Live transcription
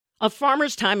A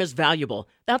farmer's time is valuable.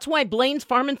 That's why Blaine's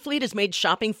Farm and Fleet has made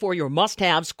shopping for your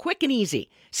must-haves quick and easy.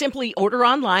 Simply order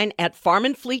online at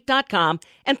farmandfleet.com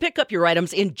and pick up your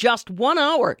items in just 1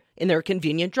 hour in their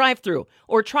convenient drive-thru.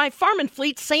 Or try Farm and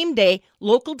Fleet's same-day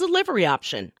local delivery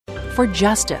option. For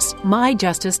justice,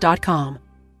 myjustice.com.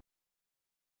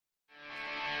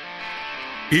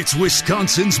 It's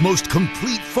Wisconsin's most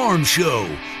complete farm show.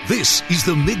 This is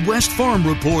the Midwest Farm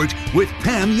Report with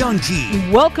Pam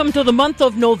Jahnke. Welcome to the month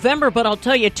of November, but I'll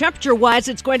tell you, temperature-wise,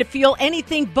 it's going to feel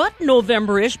anything but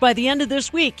November-ish by the end of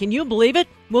this week. Can you believe it?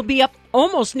 We'll be up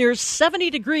almost near 70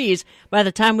 degrees by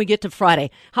the time we get to Friday.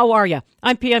 How are you?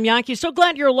 I'm Pam Jahnke. So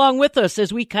glad you're along with us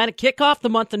as we kind of kick off the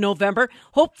month of November.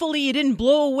 Hopefully you didn't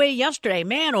blow away yesterday.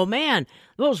 Man, oh man,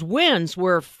 those winds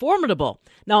were formidable.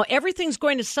 Now, everything's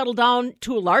going to settle down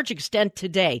to a large extent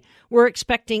today. We're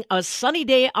expecting a sunny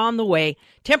day on the way.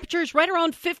 Temperatures right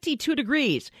around 52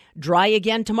 degrees. Dry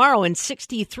again tomorrow and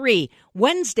 63.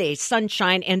 Wednesday,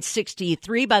 sunshine and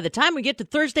 63. By the time we get to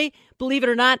Thursday, believe it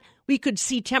or not, we could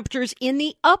see temperatures in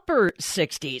the upper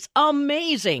 60s.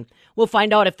 Amazing. We'll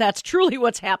find out if that's truly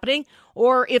what's happening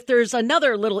or if there's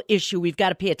another little issue we've got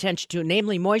to pay attention to,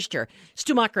 namely moisture.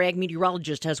 Stu Macher, ag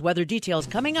meteorologist, has weather details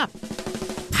coming up.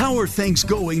 How are things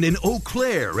going in Eau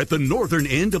Claire at the northern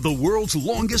end of the world's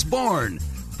longest barn?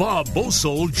 Bob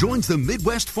Bosold joins the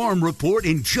Midwest Farm Report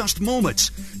in just moments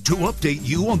to update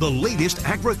you on the latest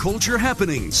agriculture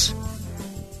happenings.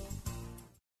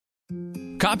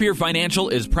 Compeer Financial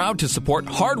is proud to support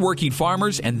hardworking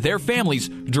farmers and their families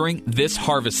during this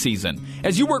harvest season.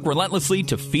 As you work relentlessly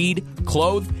to feed,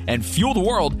 clothe, and fuel the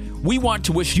world, we want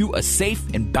to wish you a safe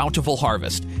and bountiful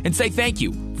harvest and say thank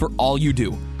you for all you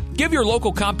do. Give your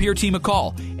local Compeer team a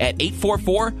call at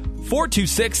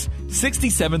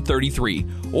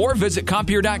 844-426-6733 or visit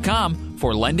Compeer.com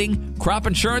for lending, crop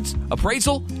insurance,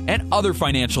 appraisal, and other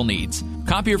financial needs.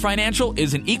 Compeer Financial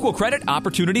is an equal credit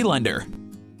opportunity lender.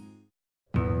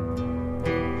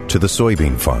 To the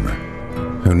soybean farmer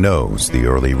who knows the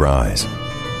early rise,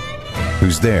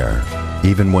 who's there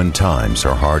even when times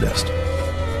are hardest,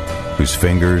 whose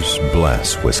fingers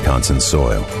bless Wisconsin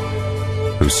soil,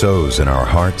 who sows in our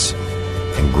hearts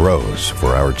and grows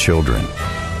for our children.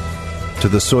 To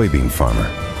the soybean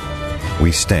farmer,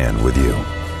 we stand with you.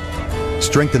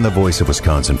 Strengthen the voice of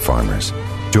Wisconsin farmers.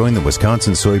 Join the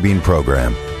Wisconsin Soybean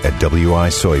Program at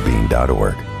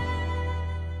wisoybean.org.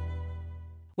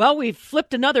 Well, we've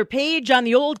flipped another page on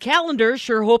the old calendar.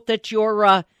 Sure hope that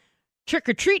your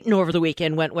trick-or-treating over the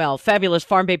weekend went well. Fabulous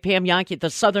Farm Babe Pam Jahnke at the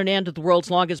southern end of the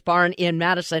world's longest barn in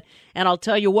Madison. And I'll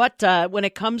tell you what, when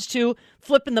it comes to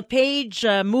flipping the page,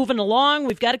 moving along,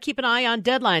 we've got to keep an eye on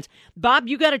deadlines. Bob,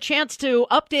 you got a chance to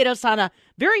update us on a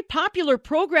very popular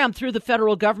program through the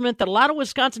federal government that a lot of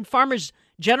Wisconsin farmers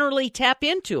generally tap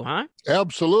into, huh?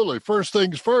 Absolutely. First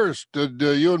things first, did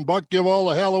you and Buck give all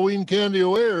the Halloween candy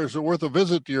away, or is it worth a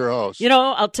visit to your house? You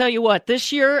know, I'll tell you what,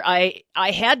 this year I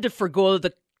had to forgo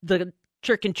the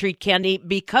trick-and-treat candy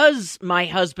because my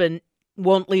husband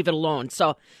won't leave it alone.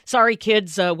 So, sorry,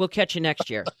 kids, we'll catch you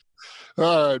next year.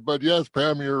 All right, but yes,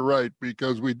 Pam, you're right,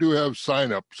 because we do have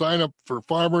sign-up. Sign-up for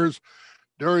farmers,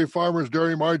 dairy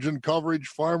margin coverage,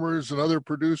 farmers and other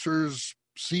producers,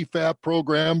 CFAP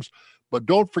programs. But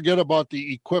don't forget about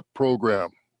the EQIP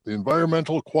program, the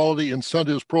Environmental Quality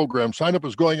Incentives Program. Sign-up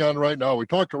is going on right now. We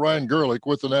talked to Ryan Gerlich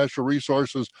with the Natural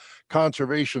Resources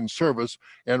Conservation Service,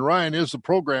 and Ryan is the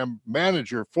program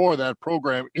manager for that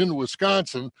program in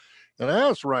Wisconsin. And I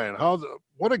asked Ryan,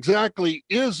 what exactly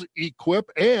is EQIP,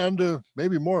 and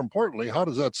maybe more importantly, how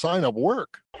does that sign-up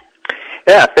work?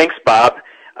 Yeah, thanks, Bob.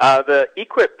 The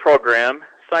EQIP program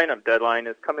sign-up deadline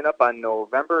is coming up on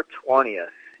November 20th.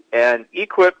 And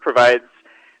EQIP provides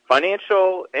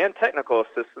financial and technical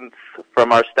assistance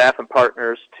from our staff and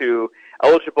partners to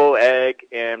eligible ag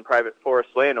and private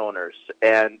forest landowners.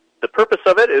 And the purpose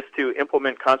of it is to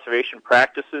implement conservation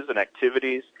practices and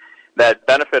activities that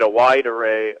benefit a wide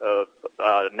array of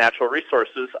natural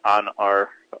resources on our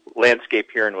landscape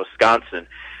here in Wisconsin.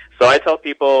 So I tell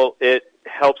people it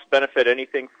helps benefit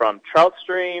anything from trout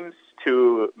streams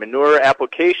to manure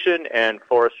application and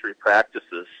forestry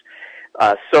practices.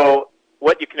 So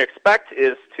what you can expect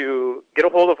is to get a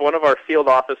hold of one of our field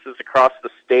offices across the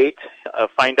state,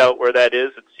 find out where that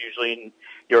is. It's usually in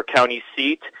your county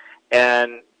seat,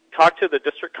 and talk to the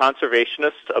district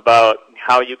conservationist about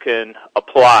how you can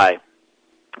apply.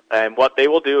 And what they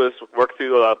will do is work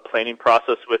through a planning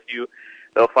process with you.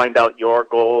 They'll find out your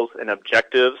goals and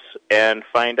objectives and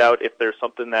find out if there's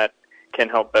something that can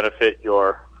help benefit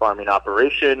your farming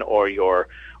operation or your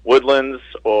woodlands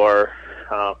or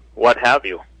what have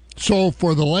you. So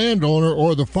for the landowner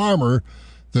or the farmer,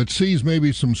 that sees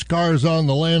maybe some scars on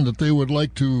the land that they would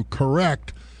like to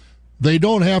correct, they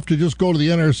don't have to just go to the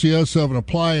NRCS and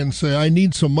apply and say, I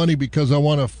need some money because I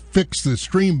want to fix the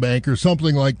stream bank or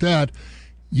something like that.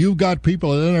 You've got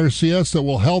people at NRCS that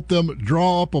will help them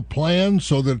draw up a plan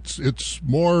so that it's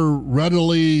more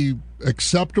readily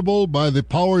acceptable by the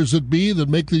powers that be that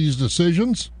make these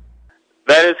decisions?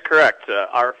 That is correct.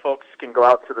 Our folks can go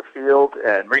out to the field,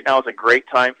 and right now is a great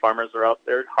time. Farmers are out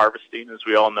there harvesting, as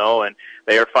we all know, and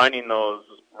they are finding those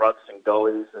ruts and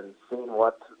gullies and seeing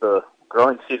what the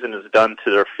growing season has done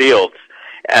to their fields.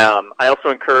 I also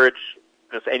encourage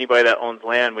just anybody that owns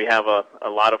land. We have a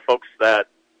lot of folks that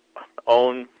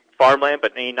own farmland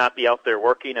but may not be out there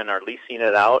working and are leasing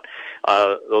it out.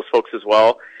 Those folks as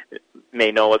well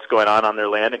may know what's going on their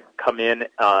land and come in.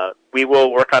 We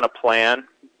will work on a plan,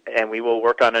 and we will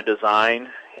work on a design,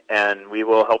 and we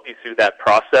will help you through that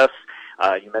process.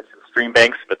 You mentioned stream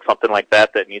banks, but something like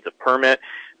that needs a permit,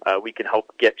 we can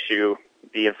help get you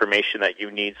the information that you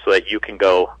need so that you can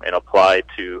go and apply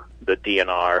to the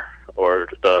DNR or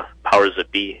the powers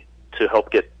that be to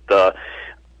help get the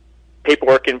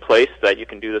paperwork in place so that you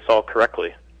can do this all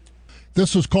correctly.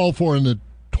 This was called for in the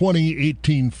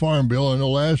 2018 Farm Bill. I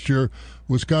know last year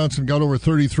Wisconsin got over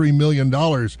 $33 million.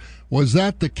 Was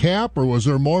that the cap, or was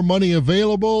there more money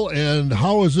available, and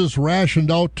how is this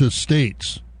rationed out to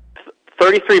states?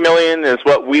 $33 million is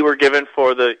what we were given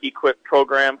for the EQIP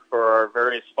program for our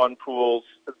various fund pools.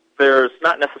 There's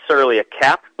not necessarily a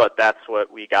cap, but that's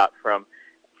what we got from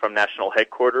national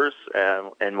headquarters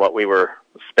and what we were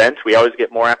spent. We always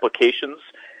get more applications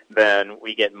than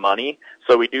we get money.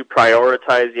 So we do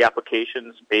prioritize the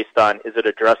applications based on, is it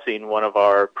addressing one of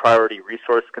our priority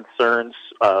resource concerns?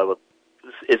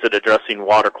 Is it addressing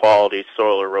water quality,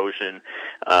 soil erosion?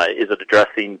 Is it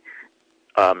addressing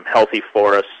healthy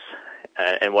forests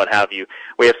and what have you?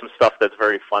 We have some stuff that's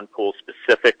very fund pool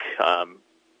specific,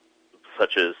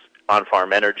 such as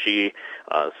on-farm energy,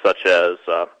 such as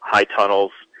high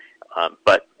tunnels,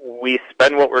 but we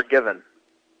spend what we're given.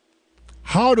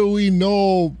 How do we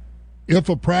know if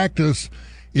a practice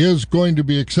is going to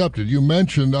be accepted? You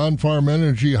mentioned on-farm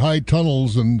energy, high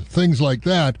tunnels, and things like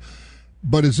that,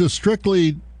 but is this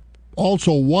strictly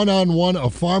also one-on-one? A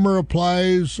farmer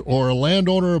applies or a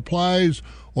landowner applies,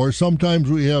 or sometimes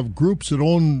we have groups that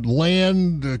own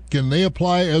land. Can they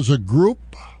apply as a group?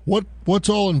 What's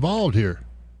all involved here?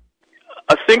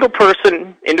 A single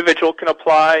person, individual can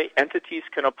apply, entities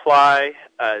can apply.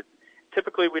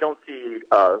 Typically we don't see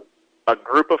a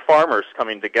group of farmers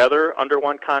coming together under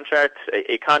one contract.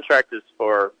 A contract is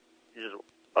for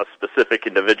a specific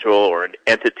individual or an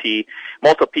entity.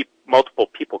 Multiple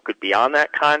people could be on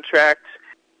that contract,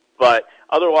 but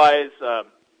otherwise,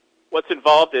 what's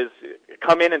involved is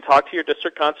come in and talk to your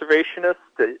district conservationist.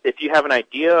 If you have an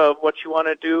idea of what you want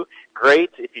to do,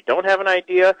 great. If you don't have an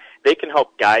idea, they can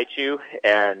help guide you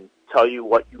and tell you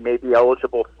what you may be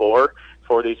eligible for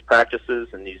these practices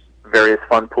and these various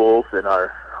fund pools and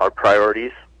our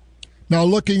priorities. Now,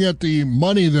 looking at the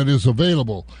money that is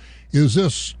available, is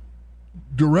this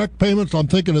direct payments? I'm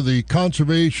thinking of the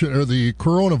conservation or the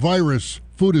coronavirus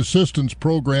food assistance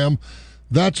program.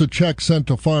 That's a check sent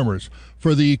to farmers.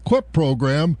 For the EQIP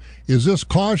program, is this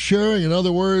cost sharing? In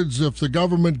other words, if the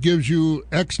government gives you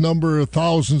X number of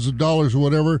thousands of dollars or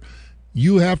whatever,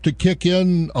 you have to kick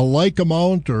in a like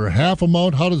amount or half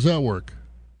amount? How does that work?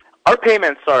 Our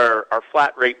payments are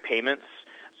flat rate payments.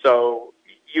 So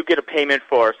you get a payment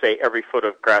for, say, every foot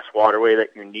of grass waterway that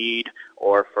you need,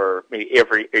 or for maybe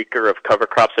every acre of cover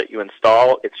crops that you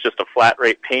install. It's just a flat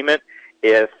rate payment.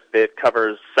 If it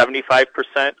covers 75%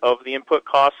 of the input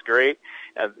costs, great.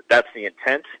 That's the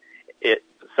intent.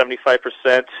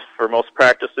 75% for most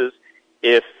practices.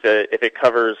 If it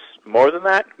covers more than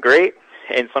that, great.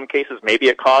 In some cases, maybe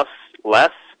it costs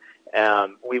less.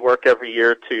 We work every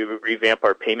year to revamp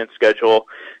our payment schedule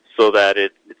so that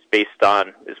it's based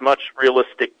on as much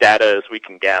realistic data as we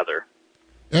can gather.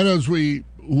 And as we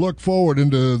look forward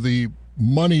into the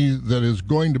money that is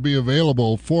going to be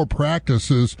available for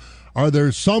practices, are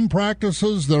there some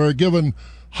practices that are given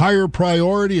higher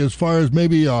priority as far as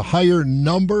maybe a higher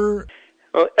number?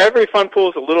 Well, every fund pool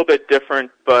is a little bit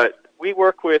different, but we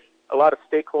work with a lot of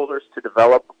stakeholders to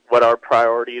develop what our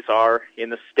priorities are in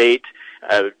the state.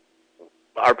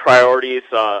 Our priorities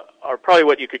are probably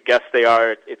what you could guess they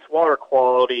are. It's water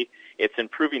quality. It's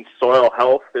improving soil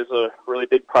health is a really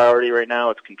big priority right now.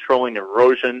 It's controlling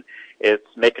erosion. It's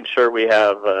making sure we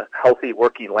have healthy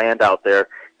working land out there.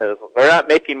 They're not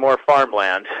making more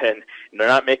farmland, and they're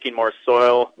not making more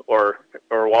soil or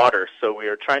water. So we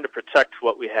are trying to protect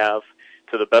what we have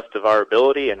to the best of our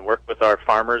ability and work with our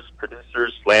farmers,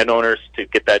 producers, landowners to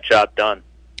get that job done.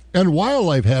 And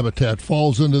wildlife habitat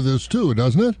falls into this too,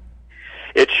 doesn't it?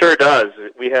 It sure does.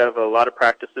 We have a lot of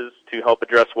practices to help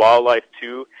address wildlife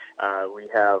too. We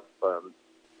have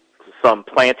some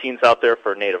plantings out there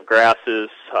for native grasses,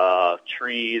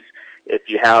 trees. If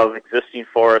you have existing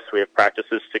forests, we have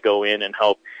practices to go in and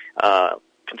help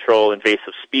control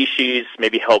invasive species,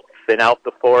 maybe help thin out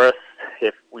the forest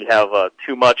if we have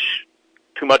too much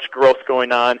growth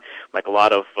going on, like a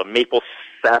lot of maple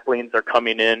saplings are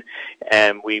coming in,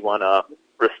 and we want to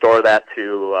restore that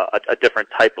to a different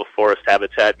type of forest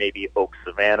habitat, maybe oak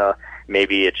savanna,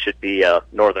 maybe it should be a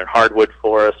northern hardwood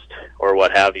forest or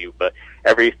what have you, but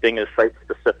everything is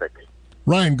site-specific.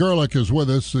 Ryan Gerlich is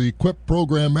with us, the EQIP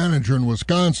program manager in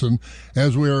Wisconsin,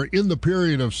 as we are in the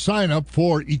period of sign-up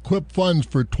for EQIP funds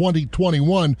for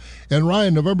 2021. And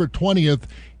Ryan, November 20th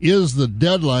is the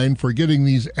deadline for getting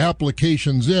these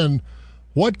applications in.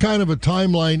 What kind of a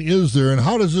timeline is there, and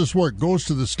how does this work? Goes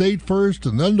to the state first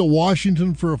and then to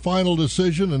Washington for a final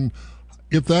decision? And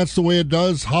if that's the way it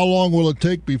does, how long will it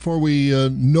take before we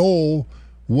know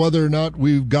whether or not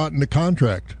we've gotten the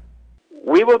contract?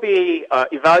 We will be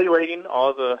evaluating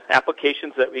all the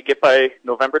applications that we get by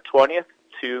November 20th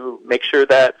to make sure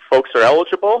that folks are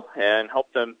eligible and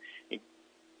help them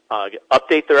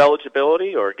update their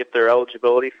eligibility or get their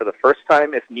eligibility for the first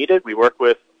time if needed. We work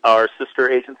with our sister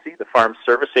agency, the Farm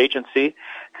Service Agency,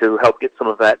 to help get some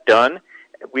of that done.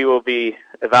 We will be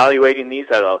evaluating these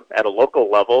at a local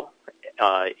level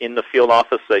in the field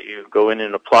office that you go in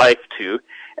and apply to.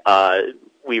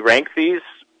 We rank these,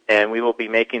 and we will be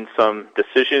making some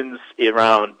decisions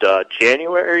around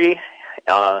January,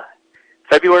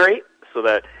 February, so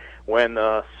that when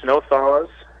the snow thaws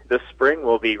this spring,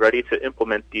 we'll be ready to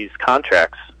implement these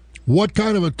contracts. What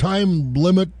kind of a time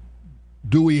limit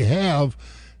do we have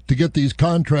to get these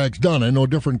contracts done? I know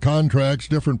different contracts,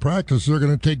 different practices are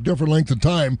going to take different lengths of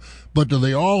time, but do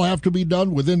they all have to be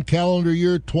done within calendar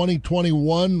year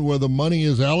 2021 where the money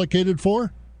is allocated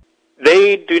for?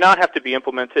 They do not have to be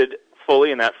implemented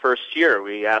fully in that first year.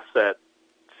 We ask that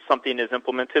something is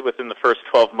implemented within the first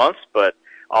 12 months, but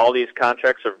all these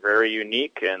contracts are very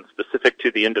unique and specific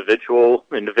to the individuals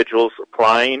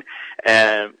applying,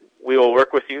 and we will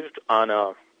work with you on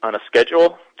a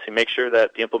schedule to make sure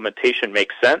that the implementation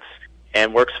makes sense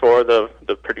and works for the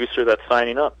producer that's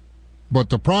signing up. But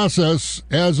the process,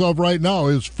 as of right now,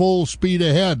 is full speed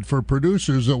ahead for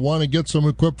producers that want to get some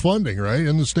EQIP funding, right,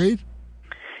 in the state?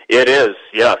 It is,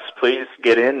 yes. Please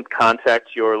get in,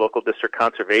 contact your local district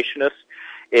conservationist.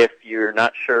 If you're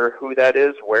not sure who that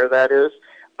is, where that is,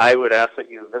 I would ask that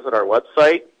you visit our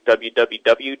website,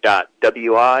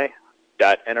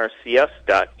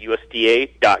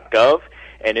 www.wi.nrcs.usda.gov,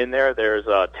 and in there's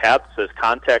a tab that says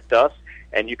Contact Us,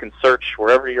 and you can search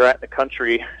wherever you're at in the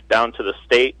country, down to the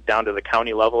state, down to the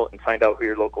county level, and find out who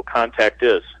your local contact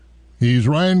is. He's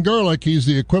Ryan Gerlich. He's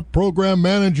the EQIP program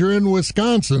manager in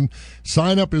Wisconsin.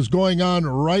 Sign-up is going on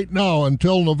right now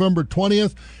until November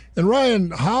 20th. And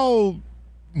Ryan, how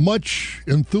much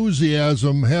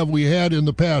enthusiasm have we had in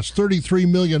the past? $33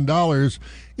 million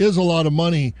is a lot of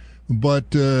money,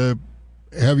 but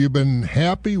have you been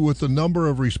happy with the number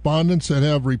of respondents that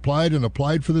have replied and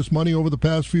applied for this money over the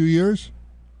past few years?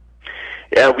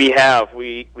 Yeah, we have.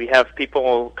 We have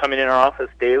people coming in our office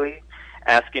daily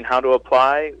asking how to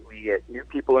apply. We get new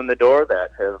people in the door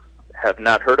that have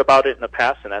not heard about it in the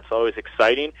past, and that's always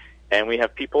exciting. And we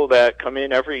have people that come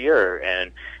in every year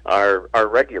and are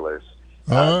regulars.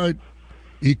 All right.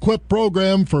 EQIP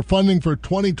program for funding for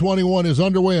 2021 is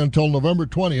underway until November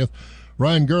 20th.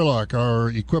 Ryan Gerlich,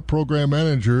 our EQIP program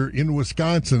manager in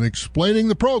Wisconsin, explaining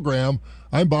the program.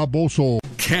 I'm Bob Bosold.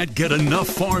 Can't get enough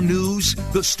farm news?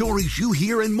 The stories you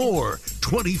hear and more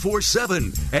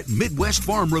 24/7 at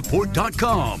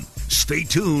MidwestFarmReport.com. Stay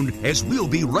tuned as we'll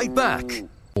be right back.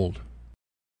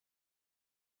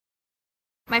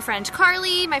 My friend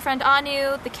Carly, my friend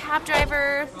Anu, the cab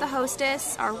driver, the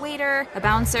hostess, our waiter, the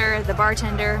bouncer, the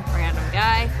bartender, random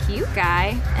guy, cute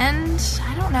guy, and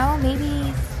I don't know,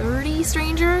 maybe 30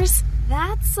 strangers?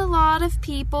 That's a lot of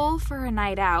people for a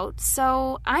night out,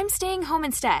 so I'm staying home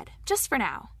instead, just for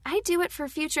now. I do it for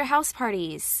future house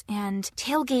parties and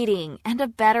tailgating and a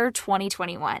better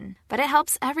 2021, but it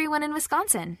helps everyone in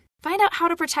Wisconsin. Find out how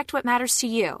to protect what matters to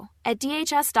you at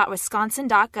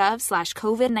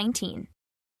dhs.wisconsin.gov/COVID-19.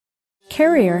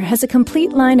 Carrier has a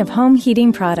complete line of home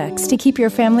heating products to keep your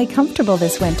family comfortable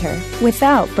this winter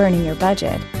without burning your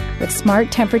budget. With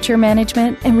smart temperature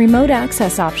management and remote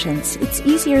access options, it's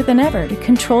easier than ever to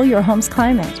control your home's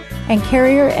climate. And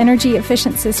Carrier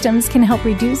energy-efficient systems can help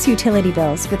reduce utility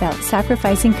bills without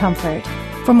sacrificing comfort.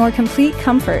 For more complete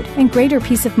comfort and greater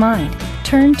peace of mind,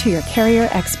 turn to your Carrier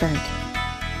expert.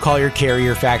 Call your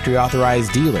Carrier factory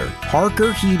authorized dealer,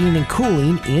 Parker Heating and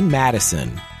Cooling in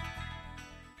Madison.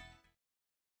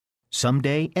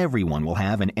 Someday, everyone will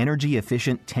have an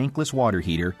energy-efficient tankless water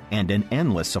heater and an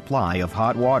endless supply of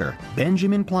hot water.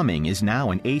 Benjamin Plumbing is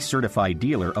now an ACE-certified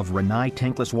dealer of Rinnai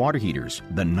tankless water heaters,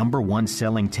 the #1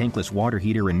 selling tankless water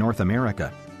heater in North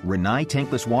America. Rinnai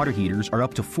tankless water heaters are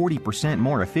up to 40%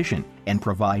 more efficient and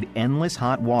provide endless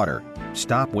hot water.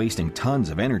 Stop wasting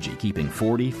tons of energy keeping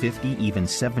 40, 50, even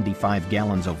 75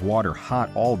 gallons of water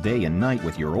hot all day and night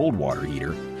with your old water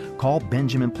heater. Call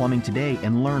Benjamin Plumbing today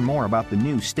and learn more about the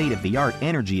new state-of-the-art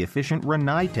energy-efficient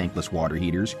Rinnai tankless water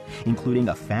heaters, including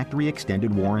a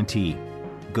factory-extended warranty.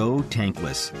 Go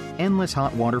tankless. Endless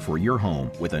hot water for your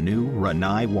home with a new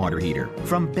Rinnai water heater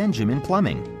from Benjamin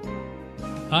Plumbing.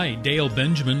 Hi, Dale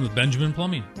Benjamin with Benjamin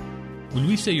Plumbing. When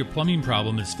we say your plumbing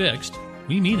problem is fixed,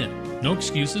 we mean it. No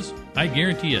excuses. I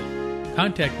guarantee it.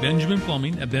 Contact Benjamin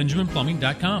Plumbing at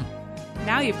benjaminplumbing.com.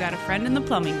 Now you've got a friend in the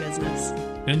plumbing business.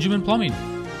 Benjamin Plumbing.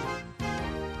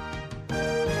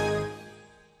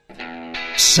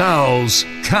 Sows,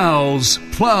 cows,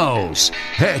 plows.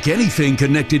 Heck, anything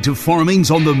connected to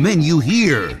farming's on the menu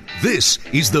here. This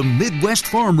is the Midwest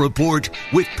Farm Report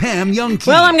with Pam Youngkey.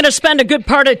 Well, I'm going to spend a good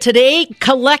part of today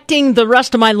collecting the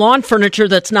rest of my lawn furniture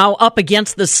that's now up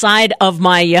against the side of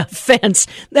my fence.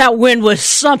 That wind was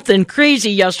something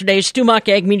crazy yesterday. Stu Muck,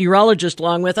 ag meteorologist,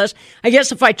 along with us. I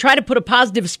guess if I try to put a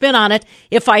positive spin on it,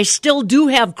 if I still do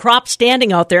have crops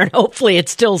standing out there, and hopefully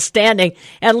it's still standing,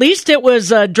 at least it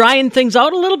was drying things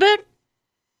out a little bit.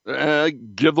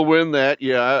 Give the wind that.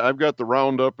 Yeah, I've got the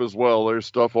Roundup as well. There's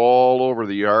stuff all over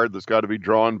the yard that's got to be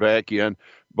drawn back in,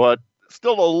 but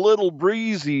still a little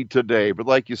breezy today. But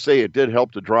like you say, it did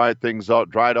help to dry things out,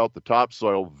 dried out the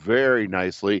topsoil very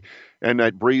nicely. And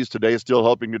that breeze today is still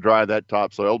helping to dry that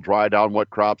topsoil, dry down what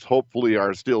crops hopefully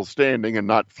are still standing and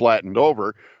not flattened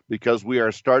over, because we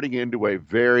are starting into a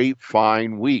very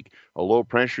fine week. A low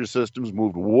pressure system's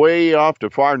moved way off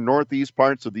to far northeast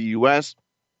parts of the U.S.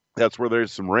 That's where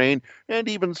there's some rain and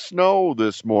even snow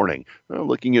this morning.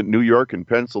 Looking at New York and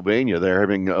Pennsylvania, they're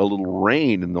having a little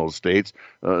rain in those states.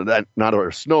 Not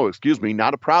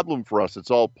a problem for us. It's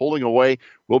all pulling away.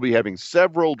 We'll be having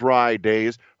several dry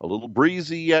days, a little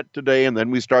breezy yet today, and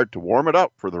then we start to warm it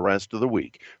up for the rest of the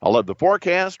week. I'll have the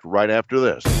forecast right after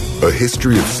this. A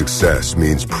history of success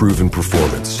means proven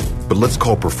performance, but let's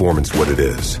call performance what it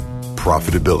is: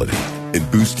 profitability. And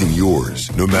boosting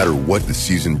yours, no matter what the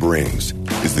season brings,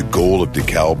 is the goal of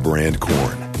DeKalb brand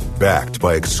corn. Backed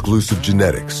by exclusive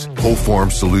genetics, whole farm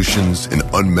solutions, and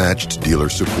unmatched dealer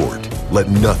support. Let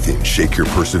nothing shake your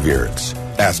perseverance.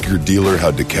 Ask your dealer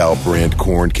how DeKalb brand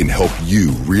corn can help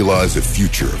you realize a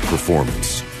future of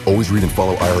performance. Always read and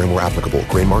follow IRM where applicable,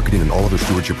 grain marketing, and all other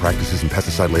stewardship practices and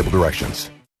pesticide label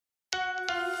directions.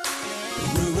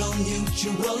 Rural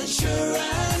Mutual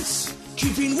Insurance,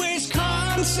 keeping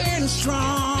Wisconsin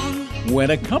strong.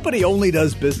 When a company only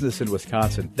does business in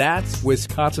Wisconsin, that's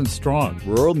Wisconsin Strong.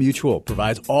 Rural Mutual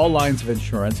provides all lines of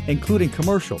insurance, including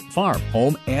commercial, farm,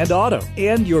 home, and auto.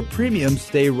 And your premiums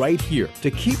stay right here to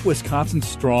keep Wisconsin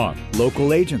strong.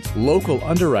 Local agents, local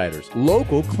underwriters,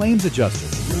 local claims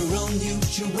adjusters. Rural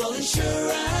Mutual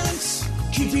Insurance,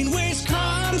 keeping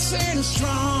Wisconsin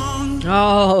strong.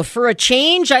 Oh, for a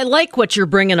change, I like what you're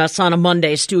bringing us on a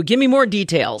Monday, Stu. Give me more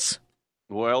details.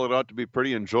 Well, it ought to be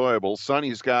pretty enjoyable.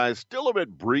 Sunny skies, still a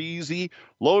bit breezy,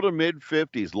 low to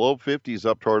mid-50s, low 50s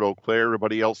up toward Eau Claire.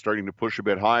 Everybody else starting to push a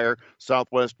bit higher.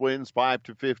 Southwest winds 5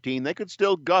 to 15. They could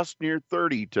still gust near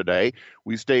 30 today.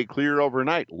 We stay clear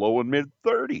overnight, low and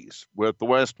mid-30s, with the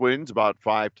west winds about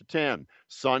 5 to 10.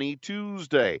 Sunny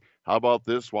Tuesday. How about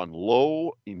this one?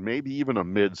 Low, maybe even a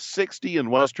mid-60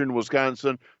 in western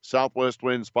Wisconsin. Southwest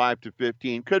winds 5 to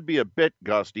 15. Could be a bit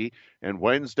gusty. And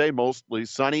Wednesday, mostly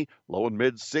sunny. Low and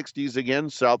mid-60s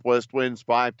again. Southwest winds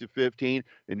 5 to 15.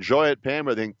 Enjoy it, Pam.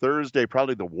 I think Thursday,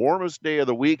 probably the warmest day of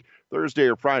the week. Thursday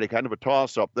or Friday, kind of a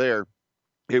toss-up there.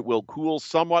 It will cool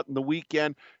somewhat in the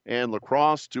weekend, and La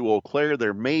Crosse to Eau Claire,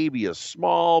 there may be a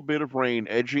small bit of rain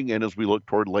edging in as we look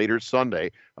toward later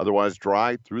Sunday. Otherwise,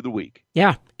 dry through the week.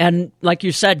 Yeah, and like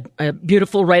you said,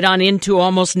 beautiful right on into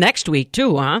almost next week,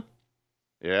 too, huh?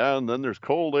 Yeah, and then there's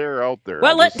cold air out there.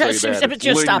 Well,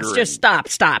 just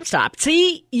stop.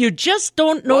 See, you just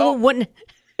don't know when...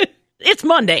 It's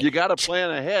Monday. You got to plan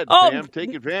ahead, Pam.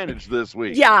 Take advantage this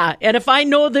week. Yeah, and if I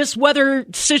know this weather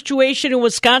situation in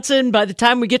Wisconsin, by the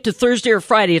time we get to Thursday or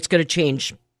Friday, it's going to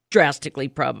change drastically,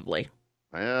 probably.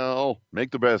 Well,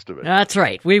 make the best of it. That's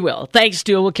right. We will. Thanks,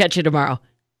 Stu. We'll catch you tomorrow.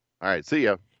 All right. See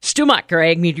ya. Stu Muck, our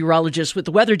ag meteorologist, with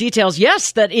the weather details.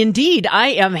 Yes, that indeed, I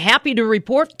am happy to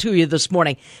report to you this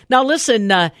morning. Now, listen,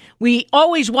 we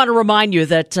always want to remind you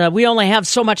that we only have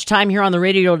so much time here on the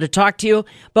radio to talk to you,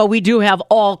 but we do have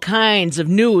all kinds of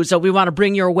news that we want to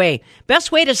bring your way.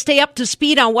 Best way to stay up to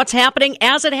speed on what's happening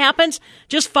as it happens,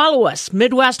 just follow us,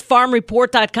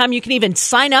 MidwestFarmReport.com. You can even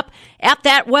sign up at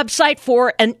that website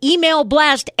for an email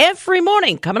blast every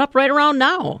morning, coming up right around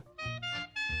now.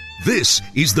 This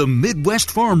is the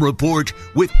Midwest Farm Report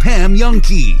with Pam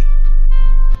Youngkey.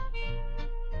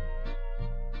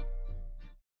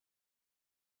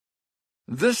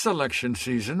 This election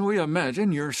season, we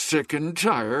imagine you're sick and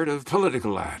tired of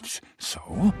political ads.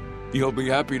 So, you'll be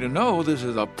happy to know this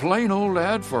is a plain old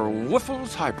ad for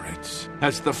Wyffels Hybrids.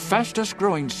 As the fastest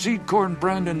growing seed corn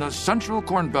brand in the Central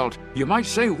Corn Belt, you might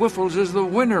say Wyffels is the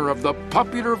winner of the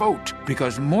popular vote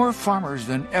because more farmers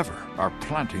than ever are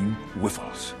planting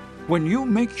Wyffels. When you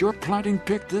make your planting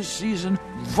pick this season,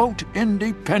 vote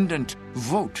independent.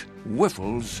 Vote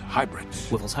Wyffels Hybrids.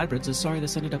 Wyffels Hybrids is sorry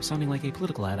this ended up sounding like a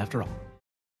political ad after all.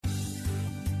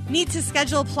 Need to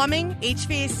schedule plumbing,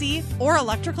 HVAC, or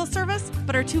electrical service,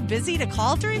 but are too busy to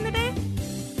call during the day?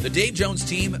 The Dave Jones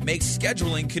team makes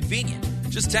scheduling convenient.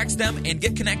 Just text them and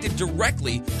get connected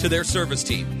directly to their service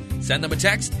team. Send them a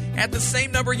text at the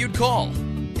same number you'd call,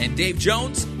 and Dave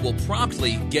Jones will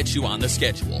promptly get you on the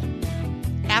schedule.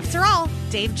 After all,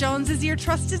 Dave Jones is your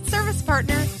trusted service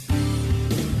partner.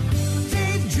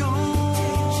 Dave Jones.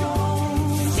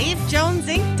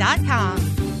 DaveJonesInc.com.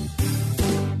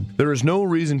 There is no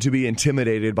reason to be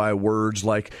intimidated by words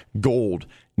like gold,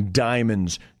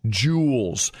 diamonds,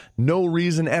 jewels. No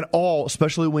reason at all,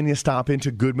 especially when you stop into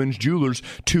Goodman's Jewelers,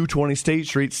 220 State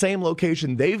Street, same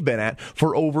location they've been at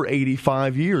for over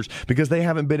 85 years, because they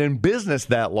haven't been in business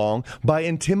that long by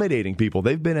intimidating people.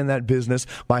 They've been in that business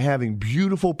by having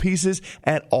beautiful pieces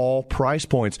at all price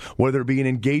points, whether it be an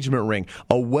engagement ring,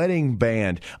 a wedding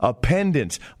band, a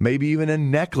pendant, maybe even a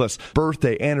necklace,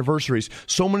 birthday, anniversaries,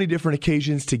 so many different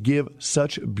occasions to give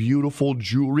such beautiful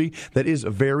jewelry that is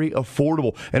very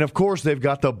affordable. And of course, they've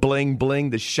got the bling bling,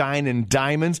 the shine and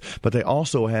diamonds, but they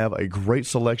also have a great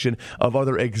selection of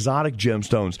other exotic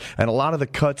gemstones and a lot of the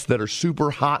cuts that are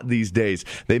super hot these days.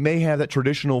 They may have that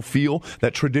traditional feel,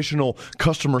 that traditional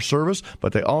customer service,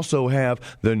 but they also have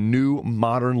the new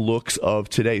modern looks of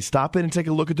today. Stop in and take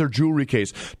a look at their jewelry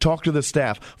case. Talk to the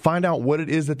staff. Find out what it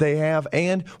is that they have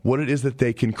and what it is that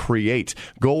they can create.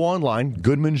 Go online,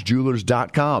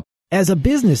 GoodmansJewelers.com. As a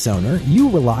business owner, you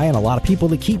rely on a lot of people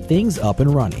to keep things up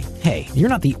and running. Hey, you're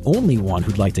not the only one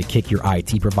who'd like to kick your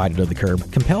IT provider to the curb.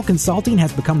 Compel Consulting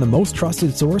has become the most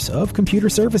trusted source of computer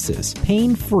services.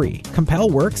 Pain-free, Compel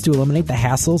works to eliminate the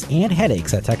hassles and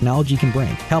headaches that technology can bring,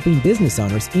 helping business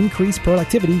owners increase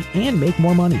productivity and make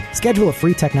more money. Schedule a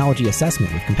free technology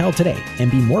assessment with Compel today and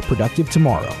be more productive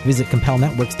tomorrow. Visit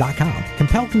CompelNetworks.com.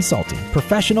 Compel Consulting,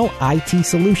 professional IT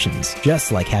solutions,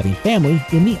 just like having family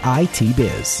in the IT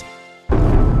biz.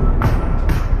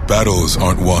 Battles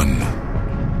aren't won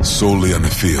solely on the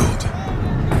field.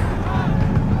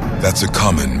 That's a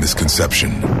common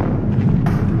misconception.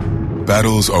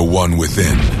 Battles are won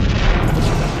within,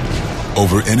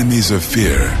 over enemies of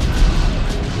fear,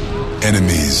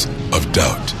 enemies of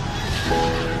doubt.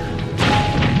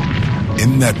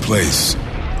 In that place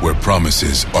where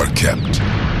promises are kept.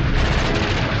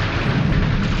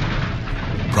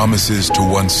 Promises to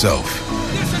oneself.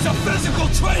 This is a physical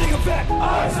training event.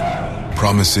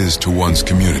 Promises to one's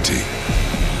community.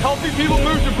 Helping people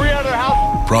move debris out of their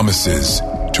house. Promises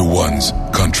to one's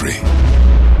country.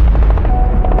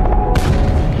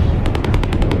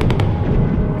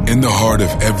 In the heart of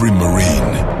every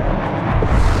Marine,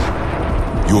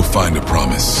 you'll find a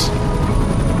promise.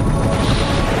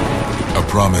 A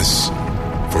promise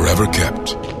forever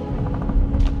kept.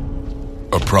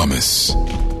 A promise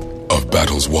of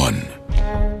battles won.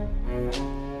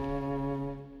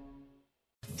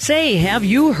 Say, have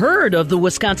you heard of the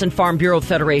Wisconsin Farm Bureau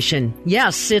Federation?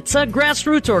 Yes, it's a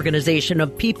grassroots organization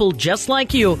of people just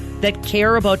like you that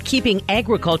care about keeping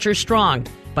agriculture strong.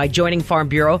 By joining Farm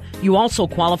Bureau, you also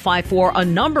qualify for a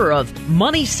number of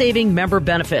money-saving member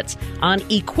benefits on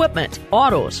equipment,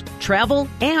 autos, travel,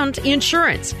 and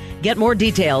insurance. Get more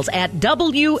details at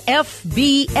WFBF.com.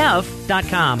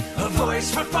 A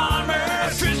voice for farmers, a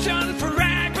vision for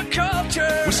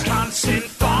agriculture. Wisconsin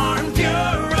Farm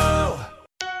Bureau.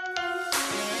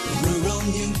 Rural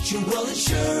Mutual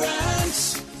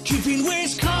Insurance, keeping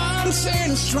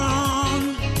Wisconsin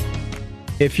strong.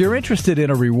 If you're interested in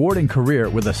a rewarding career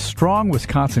with a strong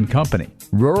Wisconsin company,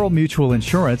 Rural Mutual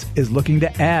Insurance is looking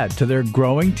to add to their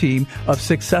growing team of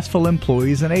successful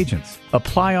employees and agents.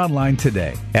 Apply online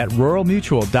today at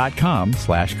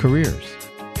ruralmutual.com/careers.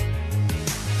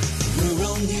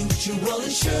 Rural Mutual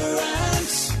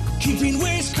Insurance, keeping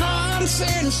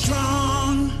Wisconsin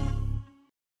strong.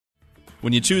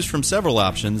 When you choose from several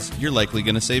options, you're likely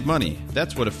going to save money.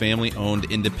 That's what a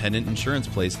family-owned independent insurance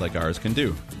place like ours can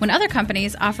do. When other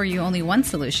companies offer you only one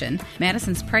solution,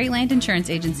 Madison's Prairie Land Insurance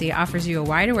Agency offers you a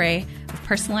wide array of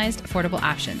personalized, affordable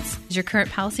options. Is your current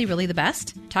policy really the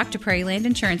best? Talk to Prairie Land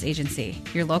Insurance Agency,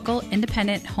 your local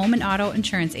independent home and auto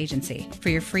insurance agency. For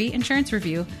your free insurance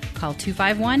review, call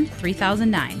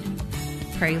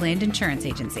 251-3009. Prairie Land Insurance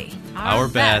Agency. Our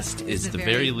best is the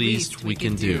very least we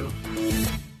can do.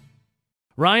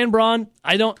 Ryan Braun,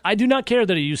 I do not care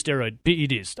that he used steroid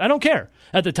PEDs. I don't care.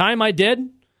 At the time I did,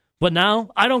 but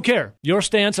now I don't care. Your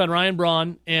stance on Ryan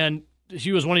Braun, and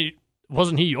he was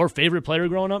wasn't he your favorite player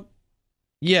growing up?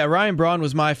 Yeah, Ryan Braun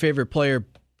was my favorite player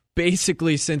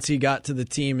basically since he got to the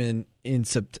team in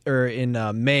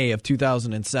May of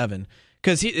 2007.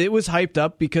 Because it was hyped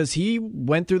up because he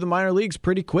went through the minor leagues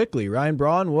pretty quickly. Ryan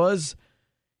Braun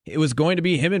it was going to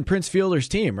be him and Prince Fielder's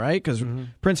team, right? Because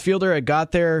Prince Fielder had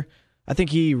got there. I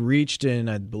think he reached in,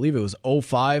 I believe it was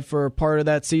 05 for a part of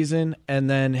that season, and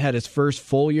then had his first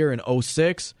full year in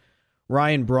 06.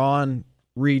 Ryan Braun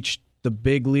reached the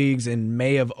big leagues in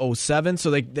May of 07, so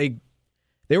they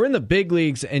were in the big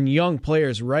leagues and young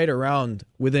players right around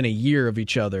within a year of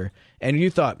each other. And you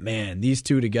thought, man, these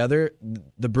two together,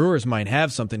 the Brewers might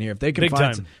have something here. If they can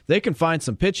find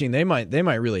some pitching, they might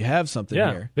really have something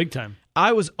here. Big time.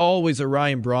 I was always a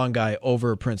Ryan Braun guy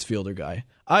over a Prince Fielder guy.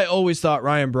 I always thought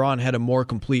Ryan Braun had a more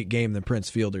complete game than Prince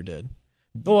Fielder did.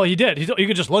 Well, he did. You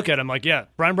could just look at him like, yeah,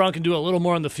 Ryan Braun can do a little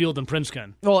more on the field than Prince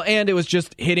can. Well, and it was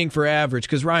just hitting for average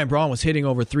because Ryan Braun was hitting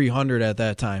over 300 at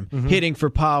that time, hitting for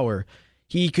power.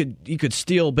 He could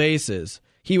steal bases.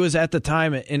 He was at the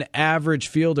time an average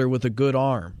fielder with a good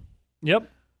arm. Yep.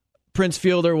 Prince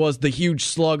Fielder was the huge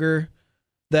slugger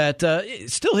that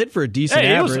still hit for a decent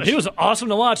average. He was awesome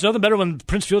to watch. Nothing better when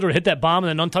Prince Fielder would hit that bomb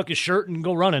and then untuck his shirt and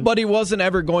go running. But he wasn't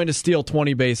ever going to steal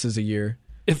 20 bases a year.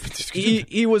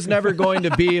 He was never going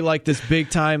to be like this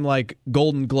big-time like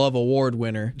Golden Glove Award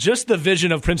winner. Just the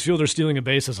vision of Prince Fielder stealing a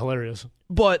base is hilarious.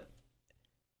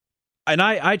 And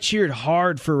I cheered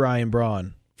hard for Ryan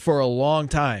Braun for a long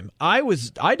time.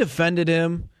 I defended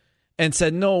him and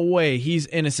said, no way, he's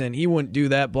innocent. He wouldn't do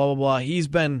that, blah, blah, blah. He's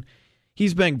been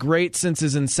great since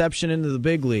his inception into the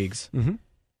big leagues. Mm-hmm.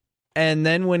 And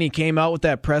then when he came out with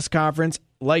that press conference,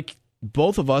 like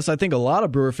both of us, I think a lot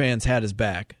of Brewer fans had his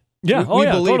back. Yeah, we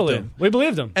believed totally. him. We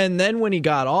believed him. And then when he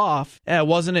got off,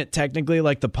 wasn't it technically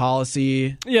like the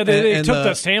policy? Yeah, they took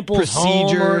the samples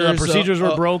home, or the procedures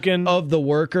were broken. Of the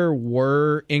worker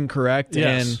were incorrect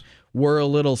and were a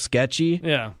little sketchy.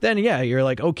 Yeah. Then, you're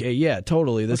like, okay, yeah,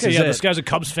 totally. This is it. This guy's a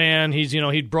Cubs fan.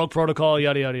 He broke protocol,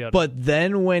 yada, yada, yada. But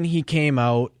then when he came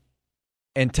out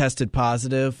and tested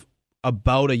positive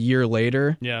about a year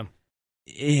later,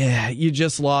 you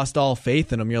just lost all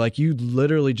faith in him. You're like, you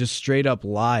literally just straight up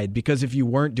lied, because if you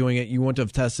weren't doing it, you wouldn't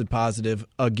have tested positive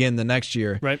again the next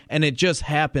year. Right. And it just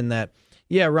happened that,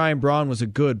 Ryan Braun was a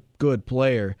good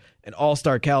player, an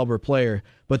all-star caliber player,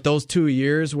 but those 2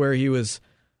 years where he was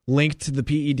linked to the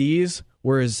PEDs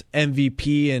were his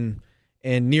MVP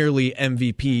and nearly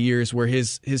MVP years, where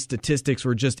his statistics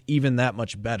were just even that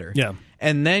much better. Yeah.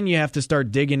 And then you have to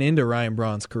start digging into Ryan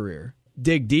Braun's career.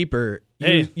 Dig deeper.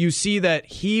 You see that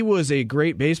he was a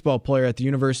great baseball player at the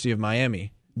University of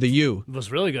Miami, the U. It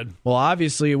was really good. Well,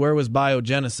 obviously, where was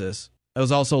Biogenesis? It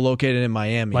was also located in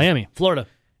Miami. Miami, Florida.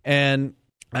 And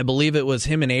I believe it was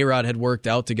him and A-Rod had worked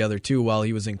out together, too, while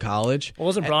he was in college. Well,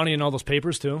 wasn't Bronny in all those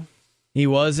papers, too? He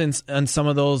was in some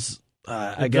of those,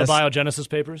 I guess. The Biogenesis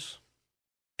papers?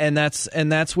 And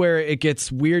that's where it gets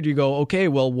weird. You go, okay,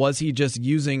 well, was he just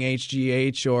using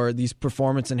HGH or these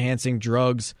performance-enhancing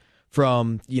drugs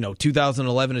from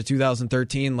 2011 to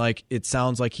 2013, like it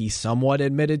sounds like he somewhat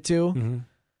admitted to? Mm-hmm.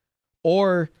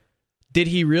 Or did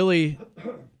he really?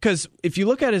 Because if you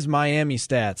look at his Miami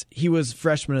stats, he was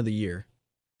freshman of the year.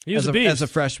 He was a beast. As a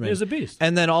freshman. He was a beast.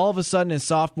 And then all of a sudden, his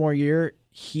sophomore year,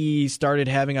 he started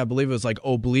having, I believe it was like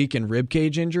oblique and rib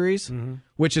cage injuries,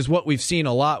 which is what we've seen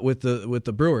a lot with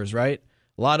the Brewers, right?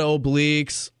 A lot of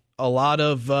obliques, a lot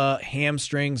of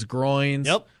hamstrings, groins,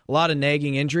 a lot of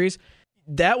nagging injuries.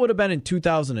 That would have been in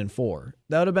 2004.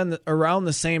 That would have been around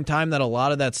the same time that a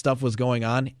lot of that stuff was going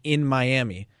on in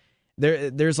Miami.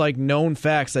 There's like known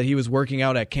facts that he was working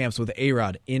out at camps with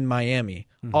A-Rod in Miami.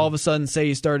 Mm-hmm. All of a sudden, say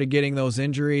he started getting those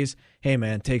injuries. Hey,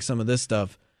 man, take some of this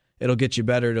stuff. It'll get you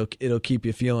better. It'll keep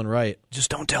you feeling right. Just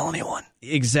don't tell anyone.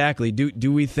 Exactly.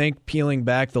 Do we think, peeling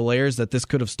back the layers, that this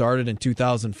could have started in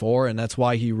 2004, and that's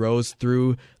why he rose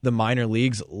through the minor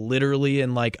leagues literally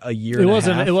in like a year and a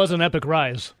half? It was an epic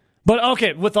rise. But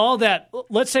okay, with all that,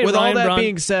 let's say with Ryan all that Braun,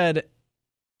 being said,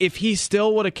 if he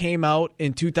still would have came out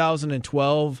in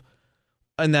 2012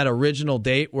 on that original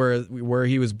date where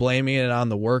he was blaming it on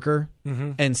the worker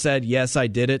and said, yes, I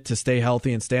did it to stay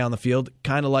healthy and stay on the field,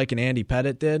 kind of like an Andy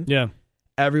Pettitte did,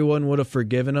 everyone would have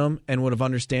forgiven him and would have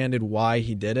understood why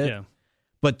he did it. Yeah.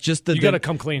 But just you got to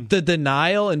come clean. The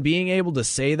denial and being able to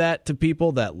say that to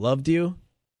people that loved you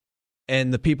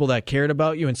and the people that cared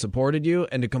about you and supported you,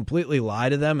 and to completely lie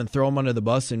to them and throw them under the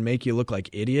bus and make you look like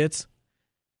idiots.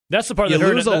 That's the part you that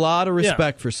hurt. lose a lot of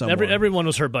respect for someone. Everyone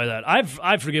was hurt by that.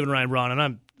 I've forgiven Ryan Braun,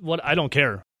 and I don't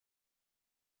care.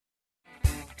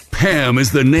 Pam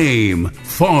is the name.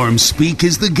 Farm speak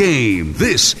is the game.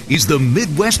 This is the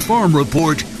Midwest Farm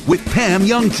Report with Pam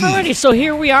Youngkey. Alrighty, so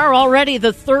here we are already,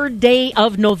 the third day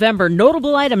of November.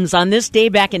 Notable items on this day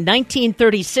back in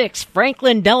 1936.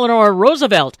 Franklin Delano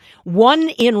Roosevelt won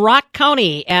in Rock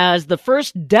County as the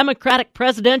first Democratic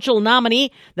presidential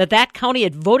nominee that county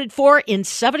had voted for in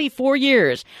 74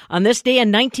 years. On this day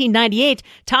in 1998,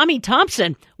 Tommy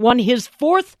Thompson won his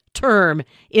fourth term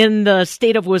in the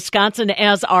state of Wisconsin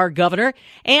as our governor.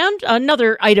 And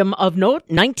another item of note,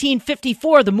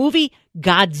 1954, the movie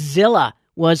Godzilla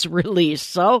was released.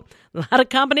 So a lot of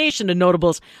combination of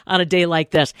notables on a day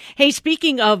like this. Hey,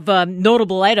 speaking of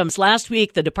notable items, last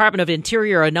week the Department of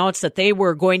Interior announced that they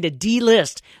were going to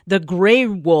delist the gray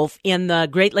wolf in the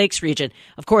Great Lakes region.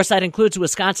 Of course, that includes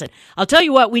Wisconsin. I'll tell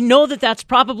you what, we know that that's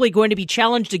probably going to be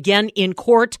challenged again in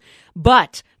court,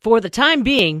 but for the time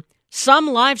being, some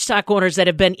livestock owners that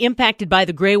have been impacted by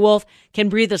the gray wolf can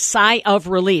breathe a sigh of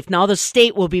relief. Now the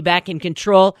state will be back in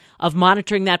control of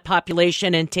monitoring that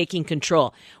population and taking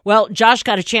control. Well, Josh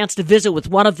got a chance to visit with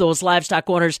one of those livestock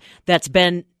owners that's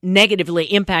been negatively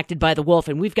impacted by the wolf,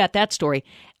 and we've got that story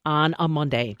on a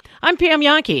Monday. I'm Pam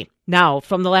Youngkey. Now,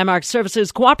 from the Landmark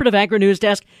Services Cooperative Agri-News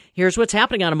Desk, here's what's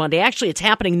happening on a Monday. Actually, it's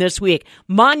happening this week.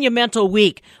 Monumental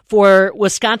week for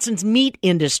Wisconsin's meat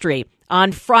industry.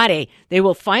 On Friday, they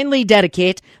will finally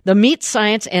dedicate the Meat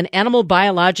Science and Animal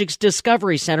Biologics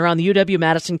Discovery Center on the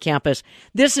UW-Madison campus.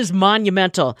 This is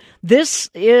monumental. This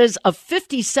is a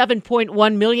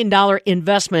 $57.1 million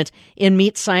investment in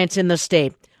meat science in the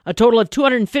state. A total of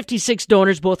 256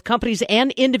 donors, both companies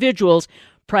and individuals,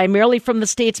 primarily from the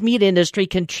state's meat industry,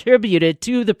 contributed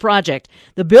to the project.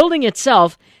 The building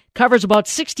itself covers about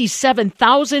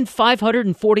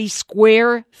 67,540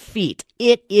 square feet.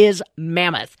 It is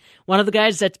mammoth. One of the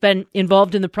guys that's been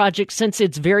involved in the project since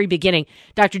its very beginning,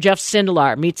 Dr. Jeff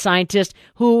Sindelar, meat scientist,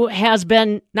 who has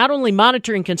been not only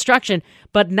monitoring construction,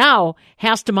 but now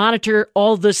has to monitor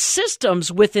all the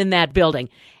systems within that building.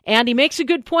 And he makes a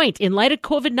good point. In light of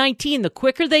COVID-19, the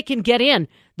quicker they can get in,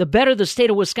 the better the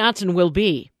state of Wisconsin will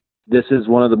be. This is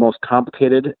one of the most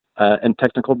complicated and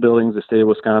technical buildings the state of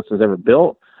Wisconsin has ever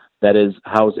built that is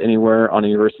housed anywhere on a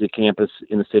university campus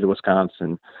in the state of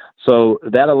Wisconsin. So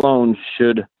that alone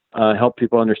should help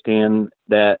people understand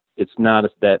that it's not a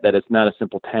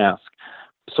simple task.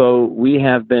 So we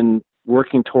have been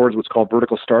working towards what's called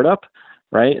vertical startup,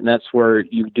 right? And that's where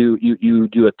you do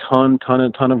a ton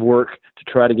of work to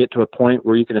try to get to a point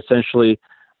where you can essentially,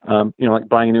 like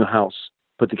buying a new house,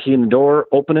 put the key in the door,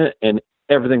 open it, and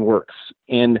everything works.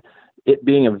 And it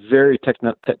being a very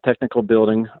technical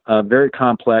building, very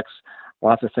complex,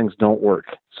 lots of things don't work.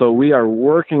 So we are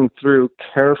working through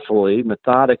carefully,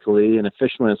 methodically, and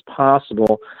efficiently as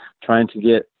possible, trying to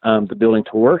get the building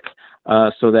to work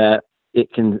so that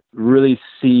it can really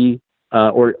see,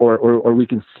 or we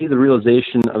can see the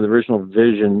realization of the original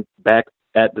vision back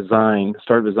at design,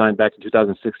 start of design back in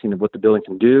 2016 of what the building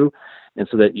can do, and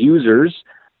so that users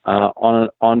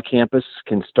on campus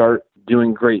can start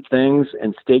doing great things,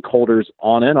 and stakeholders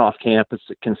on and off campus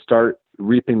can start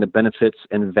reaping the benefits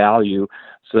and value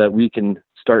so that we can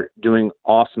start doing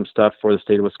awesome stuff for the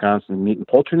state of Wisconsin meat and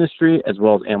poultry industry as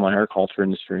well as animal and agriculture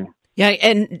industry. Yeah,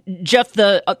 and Jeff,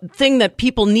 the thing that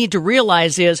people need to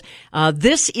realize is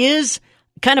this is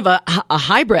kind of a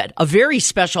hybrid, a very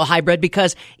special hybrid,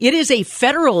 because it is a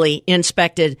federally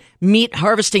inspected meat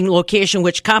harvesting location,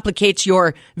 which complicates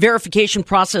your verification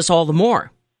process all the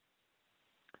more.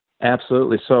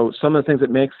 Absolutely. So some of the things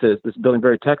that makes this building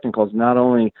very technical is not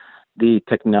only the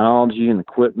technology and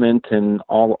equipment and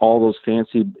all those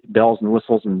fancy bells and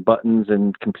whistles and buttons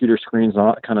and computer screens and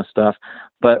all that kind of stuff,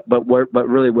 but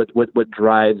really what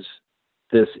drives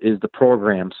this is the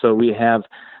program. So we have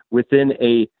within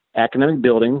a academic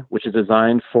building, which is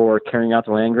designed for carrying out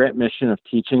the land-grant mission of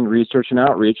teaching, research, and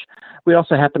outreach. We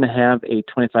also happen to have a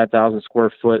 25,000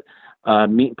 square foot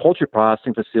meat and poultry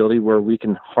processing facility where we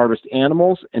can harvest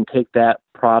animals and take that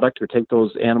product or take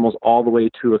those animals all the way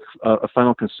to a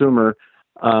final consumer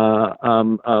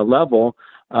level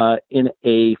in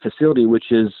a facility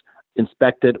which is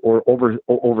inspected or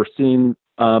overseen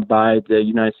by the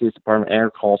United States Department of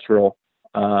Agriculture or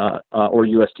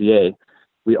USDA.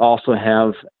 We also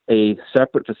have a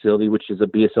separate facility, which is a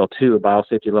BSL2, a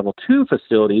Biosafety Level 2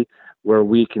 facility, where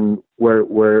we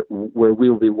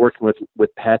will be working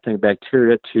with pathogenic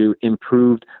bacteria to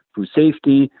improve food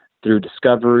safety through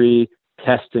discovery,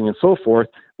 testing, and so forth,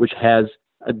 which has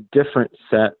a different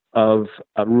set of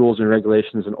rules and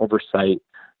regulations and oversight.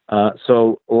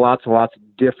 So lots and lots of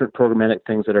different programmatic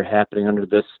things that are happening under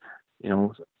this,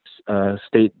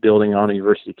 state building on a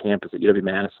university campus at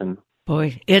UW-Madison.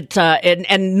 Boy,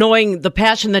 and knowing the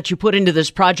passion that you put into this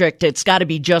project, it's got to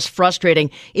be just frustrating.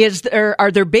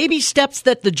 Are there baby steps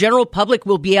that the general public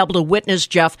will be able to witness,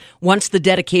 Jeff, once the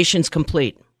dedication's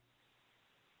complete?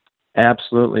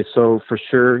 Absolutely. So for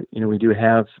sure, we do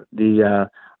have the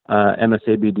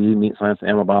MSABD, Meat Science and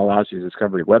Animal Biology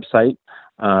Discovery website,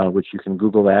 which you can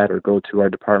Google that or go to our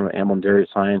Department of Animal and Dairy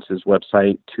Sciences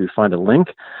website to find a link.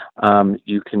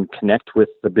 You can connect with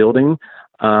the building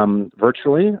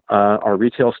virtually. Our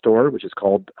retail store, which is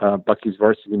called Bucky's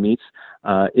Varsity Meats,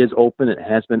 is open. It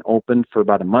has been open for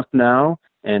about a month now,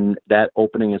 and that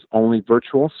opening is only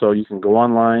virtual. So you can go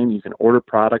online, you can order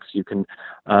products, you can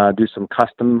do some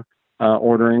custom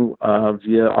ordering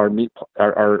via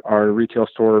our retail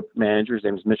store manager. His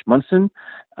name is Mitch Munson,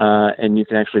 and you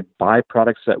can actually buy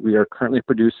products that we are currently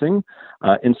producing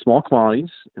in small quantities,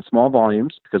 in small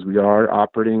volumes, because we are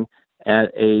operating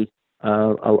at a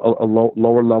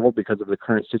lower level because of the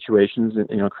current situations and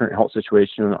current health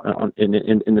situation in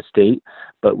the state.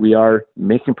 But we are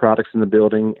making products in the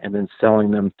building and then selling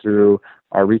them through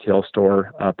our retail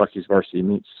store, Bucky's Varsity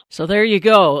Meats. So there you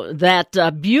go.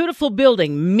 That beautiful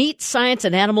building, Meat Science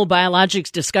and Animal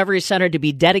Biologics Discovery Center, to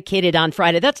be dedicated on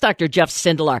Friday. That's Dr. Jeff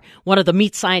Sindelar, one of the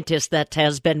meat scientists that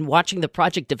has been watching the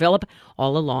project develop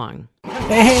all along.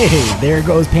 Hey, there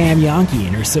goes Pam Yonke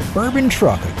in her suburban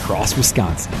truck across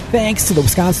Wisconsin. Thanks to the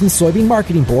Wisconsin Soybean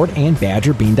Marketing Board and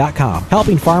BadgerBean.com,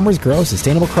 helping farmers grow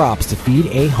sustainable crops to feed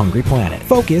a hungry planet.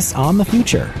 Focus on the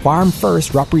future. Farm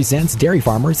First represents dairy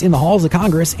farmers in the halls of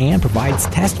Congress and provides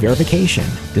test verification,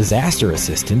 disaster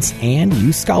assistance, and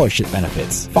youth scholarship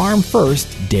benefits. Farm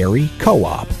First Dairy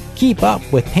Co-op. Keep up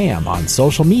with Pam on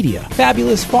social media.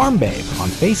 Fabulous Farm Babe on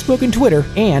Facebook and Twitter,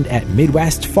 and at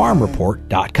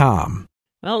MidwestFarmReport.com.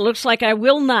 Well, it looks like I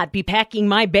will not be packing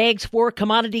my bags for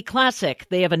Commodity Classic.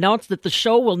 They have announced that the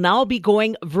show will now be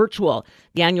going virtual.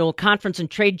 The annual conference and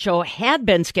trade show had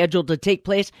been scheduled to take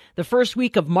place the first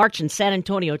week of March in San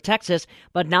Antonio, Texas,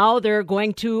 but now they're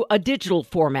going to a digital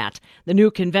format. The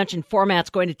new convention format's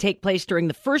going to take place during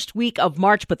the first week of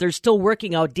March, but they're still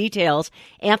working out details.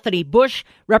 Anthony Bush,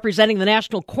 representing the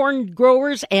National Corn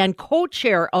Growers and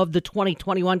co-chair of the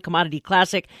 2021 Commodity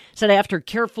Classic, said after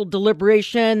careful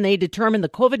deliberation, they determined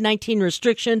the COVID-19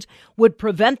 restrictions would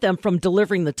prevent them from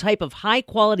delivering the type of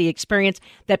high-quality experience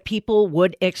that people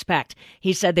would expect.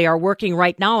 He said they are working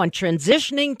right now on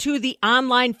transitioning to the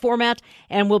online format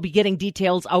and will be getting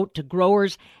details out to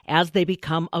growers as they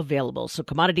become available. So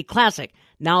Commodity Classic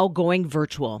now going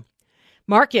virtual.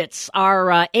 Markets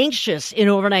are anxious in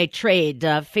overnight trade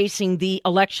facing the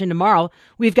election tomorrow.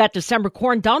 We've got December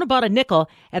corn down about a nickel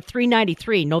at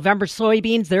 $3.93. November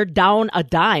soybeans, they're down a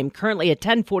dime, currently at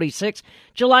 $10.46.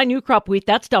 July new crop wheat,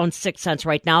 that's down 6 cents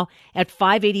right now at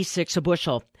 $5.86 a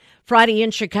bushel. Friday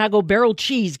in Chicago, barrel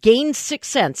cheese gained 6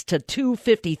 cents to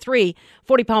 $2.53.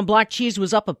 40-pound block cheese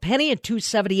was up a penny at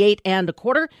 $2.78 and a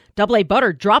quarter. Double A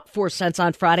butter dropped 4 cents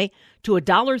on Friday to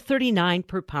 $1.39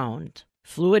 per pound.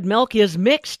 Fluid milk is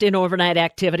mixed in overnight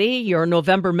activity. Your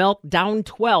November milk down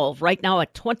 12, right now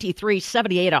at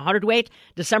 $23.78 a hundredweight.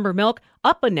 December milk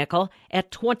up a nickel at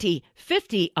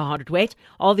 $20.50 a hundredweight.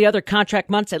 All the other contract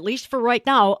months, at least for right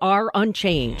now, are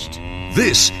unchanged.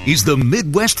 This is the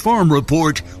Midwest Farm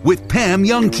Report with Pam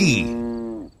Yonke.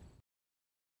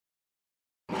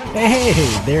 Hey,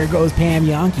 there goes Pam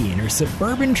Yonke in her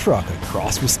suburban truck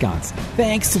across Wisconsin.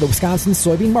 Thanks to the Wisconsin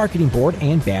Soybean Marketing Board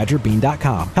and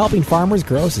BadgerBean.com, helping farmers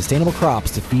grow sustainable crops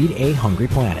to feed a hungry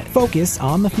planet. Focus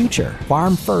on the future.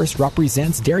 Farm First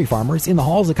represents dairy farmers in the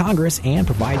halls of Congress and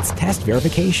provides test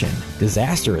verification,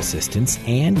 disaster assistance,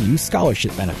 and youth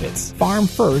scholarship benefits. Farm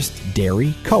First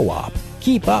Dairy Co-op.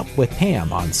 Keep up with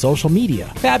Pam on social media,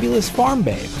 Fabulous Farm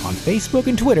Babe on Facebook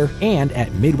and Twitter, and at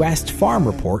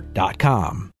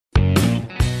MidwestFarmReport.com.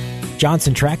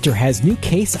 Johnson Tractor has new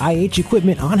Case IH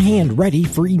equipment on hand ready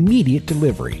for immediate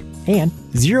delivery. And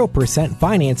 0%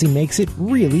 financing makes it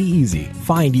really easy.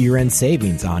 Find year-end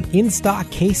savings on in-stock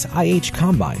Case IH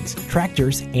combines,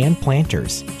 tractors, and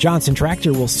planters. Johnson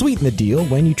Tractor will sweeten the deal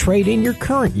when you trade in your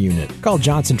current unit. Call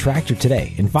Johnson Tractor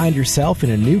today and find yourself in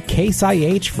a new Case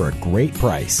IH for a great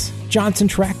price. Johnson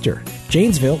Tractor,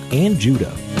 Janesville and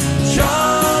Judah.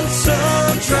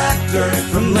 Johnson Tractor,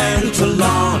 from land to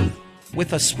lawn.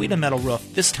 With a Sweeta metal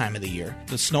roof this time of the year,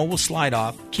 the snow will slide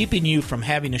off, keeping you from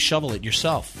having to shovel it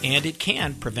yourself. And it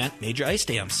can prevent major ice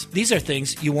dams. These are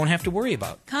things you won't have to worry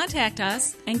about. Contact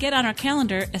us and get on our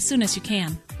calendar as soon as you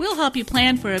can. We'll help you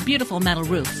plan for a beautiful metal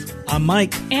roof. I'm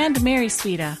Mike. And Mary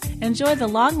Sweeta. Enjoy the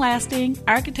long-lasting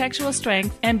architectural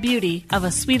strength and beauty of a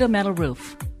Sweeta metal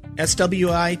roof.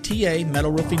 SWITA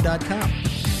metalroofing.com.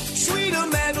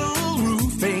 Sweeta Metal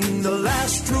Roofing, the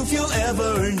last roof you'll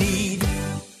ever need.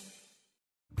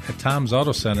 At Tom's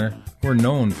Auto Center, we're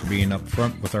known for being up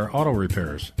front with our auto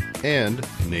repairs. And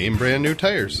name brand new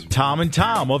tires. Tom and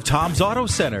Tom of Tom's Auto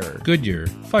Center. Goodyear,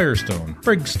 Firestone,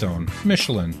 Bridgestone,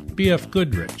 Michelin, BF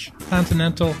Goodrich,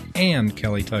 Continental, and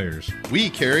Kelly tires.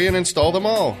 We carry and install them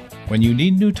all. When you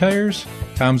need new tires,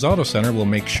 Tom's Auto Center will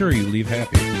make sure you leave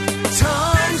happy.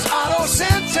 Tom's Auto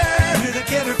Center. Here to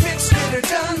get her fixed, get her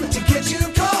done, to get you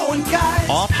going, guys.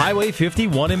 Off Highway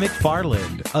 51 in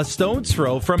McFarland, a stone's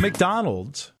throw from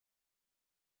McDonald's.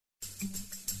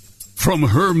 From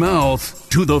her mouth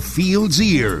to the field's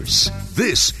ears,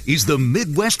 this is the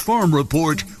Midwest Farm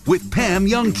Report with Pam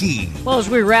Youngkey. Well, as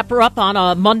we wrap her up on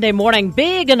a Monday morning,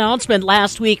 big announcement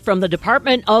last week from the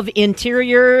Department of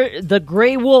Interior, the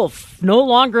gray wolf, no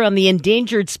longer on the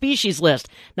endangered species list.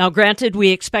 Now, granted, we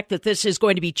expect that this is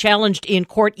going to be challenged in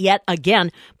court yet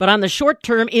again, but on the short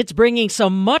term, it's bringing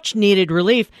some much-needed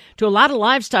relief to a lot of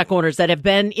livestock owners that have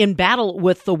been in battle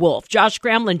with the wolf. Josh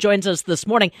Gramlin joins us this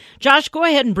morning. Josh, go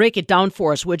ahead and break it down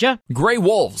for us, would you? Gray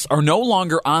wolves are no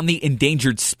longer on the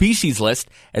endangered species list,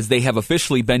 as they have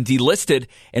officially been delisted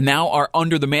and now are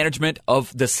under the management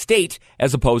of the state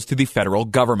as opposed to the federal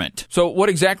government. So what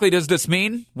exactly does this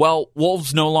mean? Well,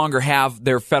 wolves no longer have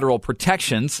their federal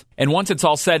protections, and once it's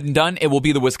all said and done, it will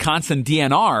be the Wisconsin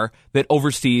DNR that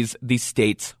oversees the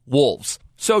state's wolves.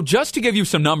 So just to give you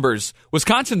some numbers,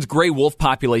 Wisconsin's gray wolf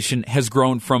population has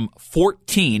grown from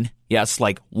 14, yes,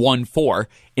 like 1-4,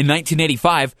 in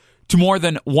 1985 to more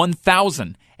than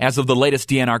 1,000 as of the latest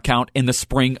DNR count in the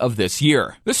spring of this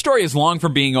year. This story is long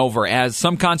from being over, as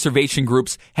some conservation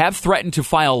groups have threatened to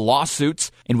file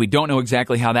lawsuits, and we don't know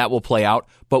exactly how that will play out.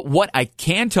 But what I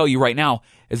can tell you right now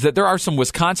is that there are some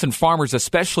Wisconsin farmers,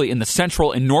 especially in the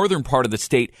central and northern part of the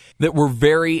state, that were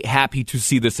very happy to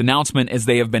see this announcement, as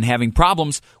they have been having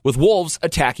problems with wolves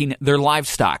attacking their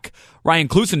livestock. Ryan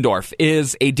Klusendorf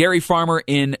is a dairy farmer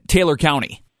in Taylor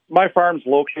County. My farm's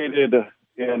located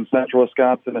in central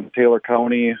Wisconsin and Taylor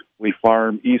County. We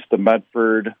farm east of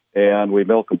Medford, and we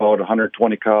milk about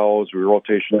 120 cows. We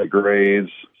rotationally graze.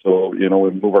 So, we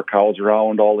move our cows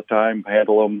around all the time,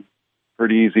 handle them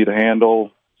pretty easy to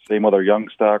handle. Same with our young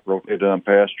stock, rotated on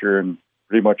pasture, and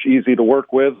pretty much easy to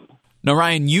work with. Now,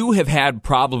 Ryan, you have had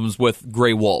problems with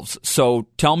gray wolves. So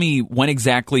tell me when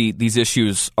exactly these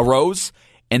issues arose,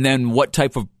 and then what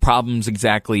type of problems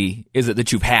exactly is it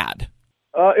that you've had?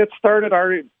 Our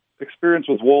experience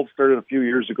with wolves started a few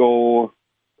years ago.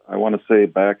 I want to say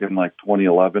back in like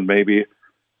 2011 maybe.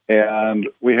 And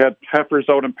we had heifers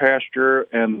out in pasture,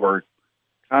 and we're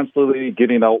constantly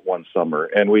getting out one summer.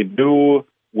 And we knew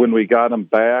when we got them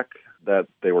back that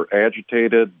they were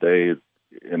agitated. They,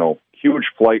 huge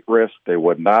flight risk.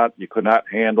 You could not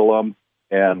handle them.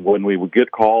 And when we would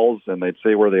get calls and they'd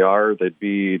say where they are, they'd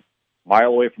be a mile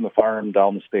away from the farm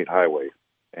down the state highway.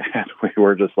 And we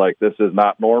were just like, this is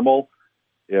not normal.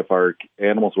 If our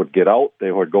animals would get out,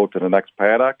 they would go to the next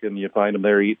paddock, and you find them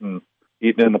there eating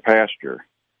in the pasture.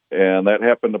 And that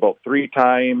happened about 3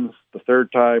 times. The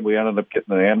third time, we ended up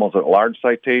getting the animals at a large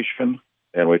citation,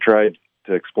 and we tried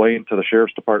to explain to the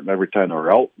sheriff's department every time they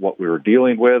were out what we were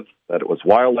dealing with, that it was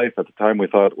wildlife. At the time, we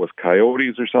thought it was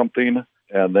coyotes or something.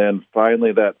 And then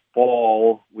finally that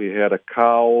fall, we had a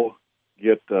cow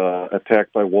get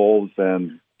attacked by wolves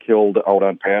and killed out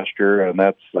on pasture, and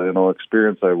that's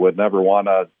experience I would never want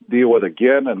to deal with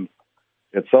again. And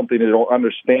it's something you don't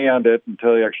understand it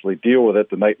until you actually deal with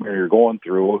it, the nightmare you're going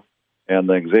through, and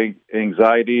the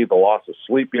anxiety, the loss of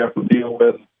sleep you have to deal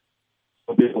with.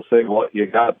 Some people say, well, you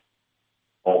got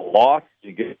a loss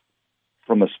you get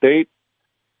from the state,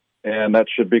 and that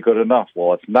should be good enough.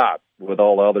 Well, it's not, with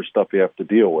all the other stuff you have to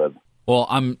deal with. Well,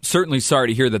 I'm certainly sorry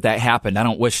to hear that happened. I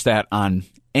don't wish that on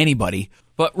anybody.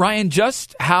 But Ryan,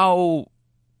 just how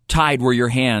tied were your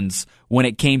hands when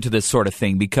it came to this sort of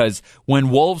thing? Because when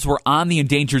wolves were on the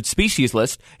endangered species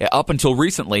list, up until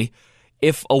recently,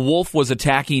 if a wolf was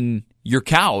attacking your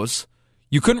cows,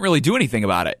 you couldn't really do anything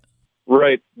about it.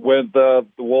 Right. With the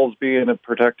wolves being a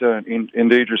Protect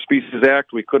Endangered Species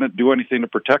Act, we couldn't do anything to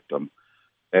protect them.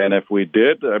 And if we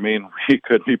did, I mean, we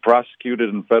could be prosecuted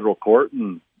in federal court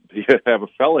and have a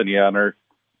felony on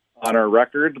our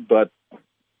record. But,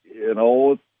 you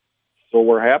know, so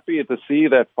we're happy to see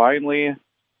that finally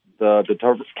the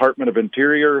Department of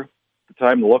Interior took the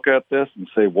time to look at this and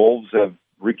say wolves have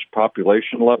reached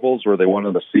population levels where they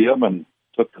wanted to see them and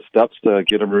took the steps to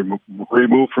get them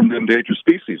removed from the Endangered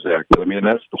Species Act. I mean,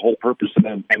 that's the whole purpose of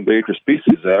the Endangered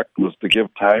Species Act, was to give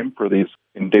time for these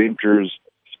endangered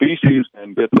species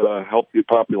and get a healthy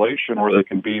population where they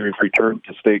can be returned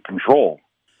to state control.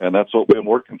 And that's what we've been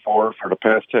working for the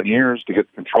past 10 years, to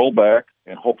get control back.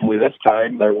 And hopefully this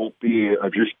time there won't be a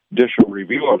judicial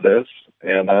review of this,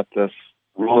 and that this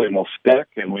ruling will stick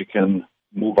and we can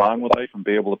move on with life and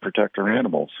be able to protect our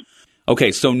animals.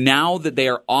 Okay, so now that they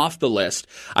are off the list,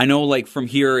 I know like from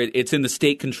here it's in the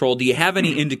state control. Do you have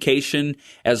any indication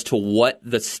as to what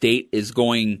the state is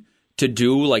going to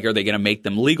do? Like, are they going to make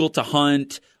them legal to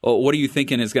hunt? Or what are you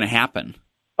thinking is going to happen?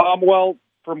 Well,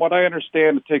 from what I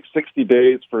understand, it takes 60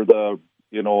 days for them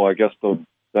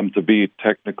to be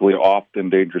technically off the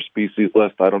endangered species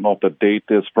list. I don't know if the date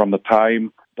is from the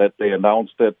time that they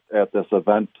announced it at this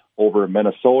event over in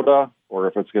Minnesota, or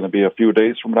if it's going to be a few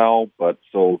days from now. But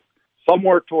so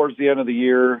somewhere towards the end of the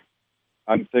year,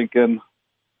 I'm thinking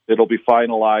it'll be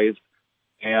finalized.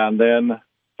 And then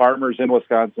farmers in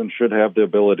Wisconsin should have the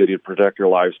ability to protect your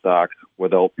livestock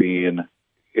without being,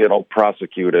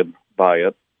 prosecuted by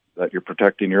it, that you're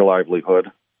protecting your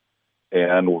livelihood.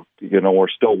 And, we're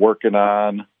still working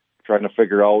on trying to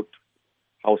figure out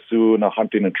how soon a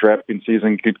hunting and trapping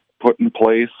season could put in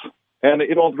place. And,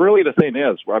 really the thing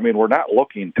is, I mean, we're not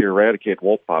looking to eradicate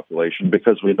wolf population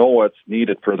because we know what's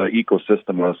needed for the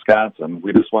ecosystem in Wisconsin.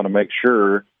 We just want to make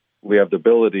sure we have the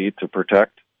ability to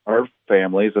protect our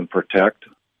families and protect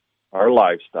our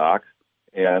livestock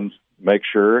and make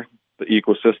sure the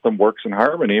ecosystem works in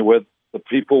harmony with the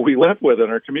people we live with in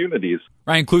our communities.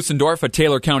 Ryan Klusendorf, a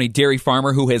Taylor County dairy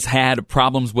farmer who has had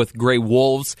problems with gray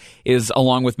wolves, is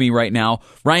along with me right now.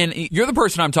 Ryan, you're the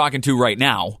person I'm talking to right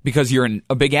now because you're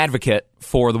a big advocate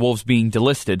for the wolves being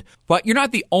delisted. But you're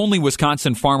not the only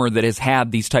Wisconsin farmer that has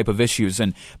had these type of issues.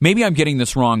 And maybe I'm getting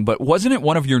this wrong, but wasn't it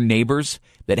one of your neighbors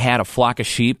that had a flock of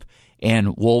sheep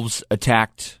and wolves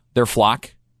attacked their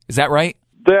flock? Is that right?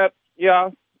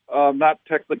 Yeah. Not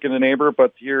technically a neighbor,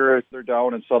 but here they're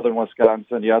down in southern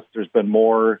Wisconsin. Yes, there's been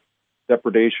more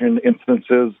depredation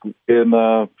instances here in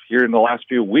the last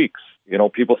few weeks.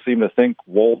 People seem to think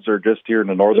wolves are just here in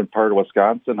the northern part of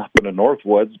Wisconsin, up in the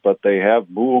Northwoods, but they have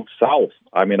moved south.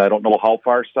 I mean, I don't know how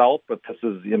far south, but this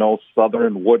is,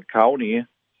 southern Wood County,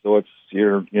 so it's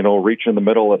reaching the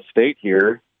middle of the state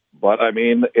here. But I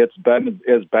mean, it's been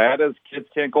as bad as kids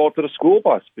can't go out to the school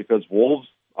bus because wolves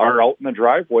are out in the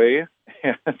driveway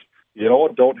and,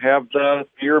 don't have the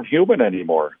fear of human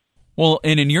anymore. Well,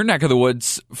 and in your neck of the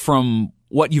woods, from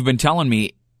what you've been telling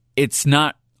me, it's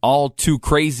not all too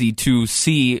crazy to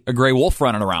see a gray wolf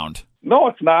running around. No,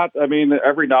 it's not. I mean,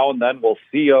 every now and then we'll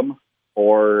see them.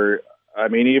 Or, I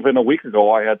mean, even a week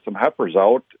ago, I had some heifers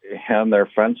out and their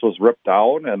fence was ripped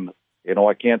down. And,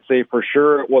 I can't say for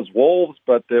sure it was wolves,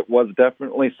 but it was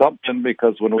definitely something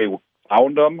because when we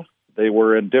found them, they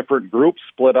were in different groups,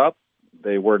 split up.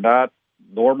 They were not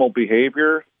normal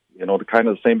behavior, the kind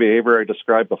of the same behavior I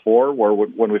described before, where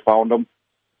when we found them,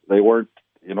 they weren't,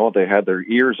 they had their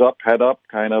ears up, head up,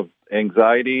 kind of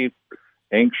anxiety,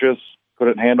 anxious,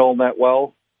 couldn't handle them that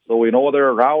well. So we know they're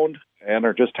around and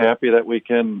are just happy that we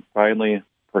can finally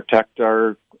protect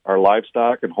our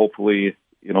livestock and hopefully,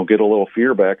 get a little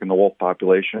fear back in the wolf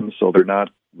population so they're not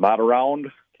around,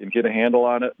 can get a handle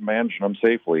on it and manage them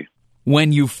safely.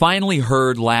 When you finally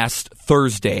heard last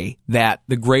Thursday that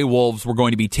the gray wolves were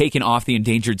going to be taken off the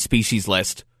endangered species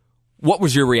list, what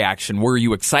was your reaction? Were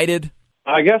you excited?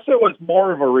 I guess it was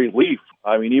more of a relief.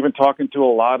 I mean, even talking to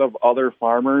a lot of other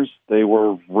farmers, they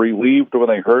were relieved when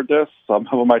they heard this. Some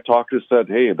of them I talked to said,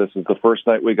 hey, this is the first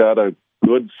night we got a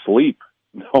good sleep,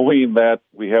 knowing that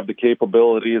we have the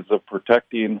capabilities of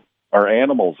protecting our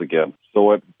animals again.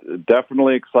 So it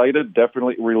definitely excited,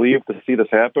 definitely relieved to see this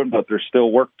happen, but there's still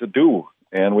work to do.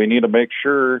 And we need to make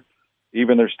sure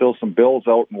even there's still some bills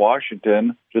out in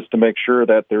Washington just to make sure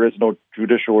that there is no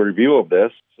judicial review of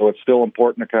this. So it's still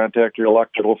important to contact your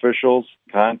elected officials,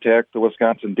 contact the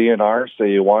Wisconsin DNR, say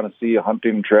you want to see a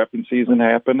hunting and trapping season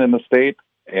happen in the state,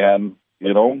 and,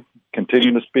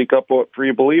 continue to speak up for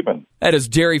you believe in. That is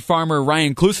dairy farmer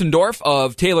Ryan Klusendorf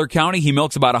of Taylor County. He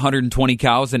milks about 120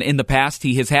 cows, and in the past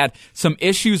he has had some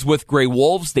issues with gray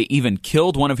wolves. They even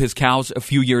killed one of his cows a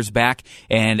few years back,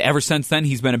 and ever since then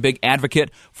he's been a big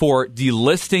advocate for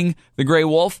delisting the gray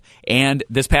wolf. And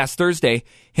this past Thursday,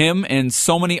 him and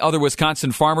so many other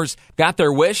Wisconsin farmers got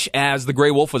their wish as the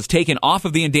gray wolf was taken off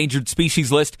of the endangered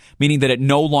species list, meaning that it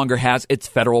no longer has its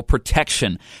federal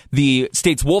protection. The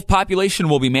state's wolf population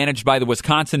will be managed by the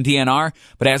Wisconsin DNR,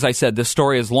 but as I said, this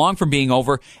story is long from being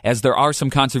over, as there are some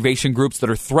conservation groups that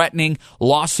are threatening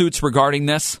lawsuits regarding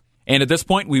this. And at this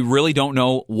point, we really don't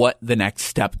know what the next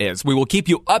step is. We will keep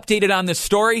you updated on this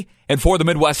story. And for the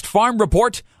Midwest Farm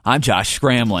Report, I'm Josh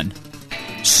Scramlin.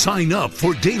 Sign up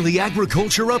for daily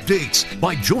agriculture updates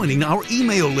by joining our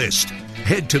email list.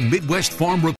 Head to Midwest Farm Report.